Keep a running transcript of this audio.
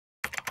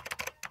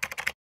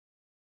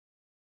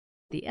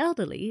The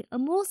elderly are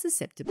more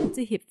susceptible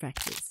to hip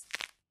fractures.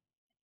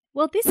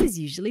 Well, this is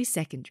usually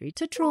secondary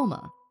to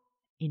trauma.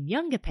 In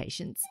younger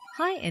patients,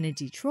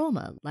 high-energy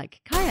trauma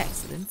like car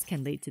accidents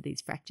can lead to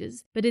these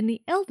fractures, but in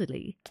the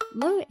elderly,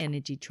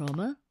 low-energy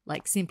trauma,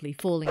 like simply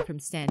falling from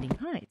standing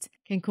height,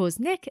 can cause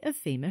neck of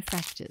femur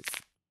fractures.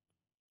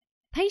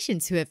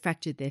 Patients who have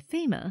fractured their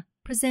femur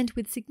present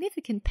with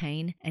significant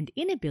pain and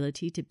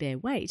inability to bear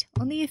weight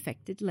on the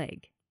affected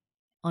leg.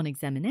 On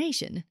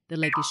examination, the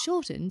leg is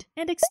shortened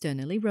and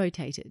externally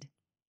rotated.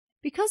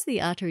 Because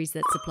the arteries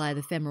that supply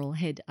the femoral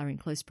head are in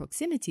close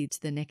proximity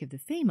to the neck of the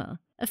femur,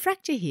 a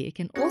fracture here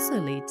can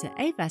also lead to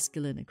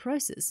avascular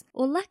necrosis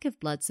or lack of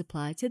blood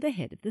supply to the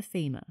head of the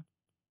femur.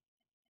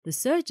 The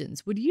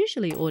surgeons would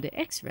usually order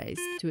X-rays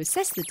to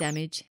assess the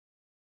damage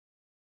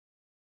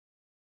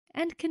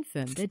and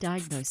confirm their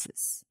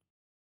diagnosis.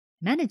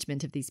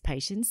 Management of these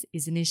patients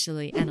is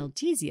initially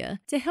analgesia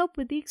to help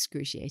with the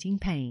excruciating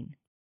pain.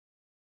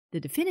 The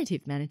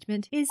definitive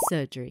management is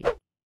surgery.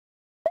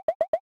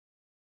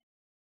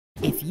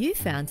 If you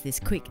found this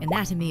quick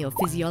anatomy or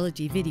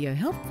physiology video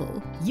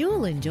helpful,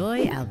 you'll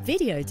enjoy our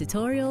video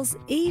tutorials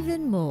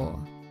even more.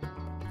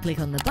 Click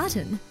on the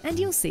button and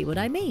you'll see what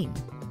I mean.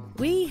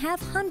 We have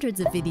hundreds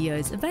of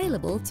videos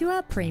available to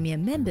our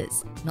premium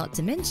members, not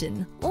to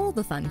mention all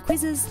the fun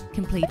quizzes,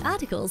 complete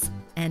articles,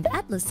 and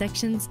atlas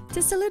sections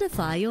to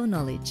solidify your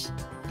knowledge.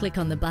 Click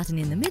on the button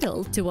in the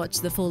middle to watch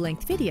the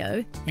full-length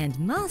video and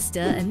master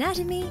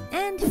anatomy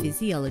and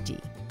physiology.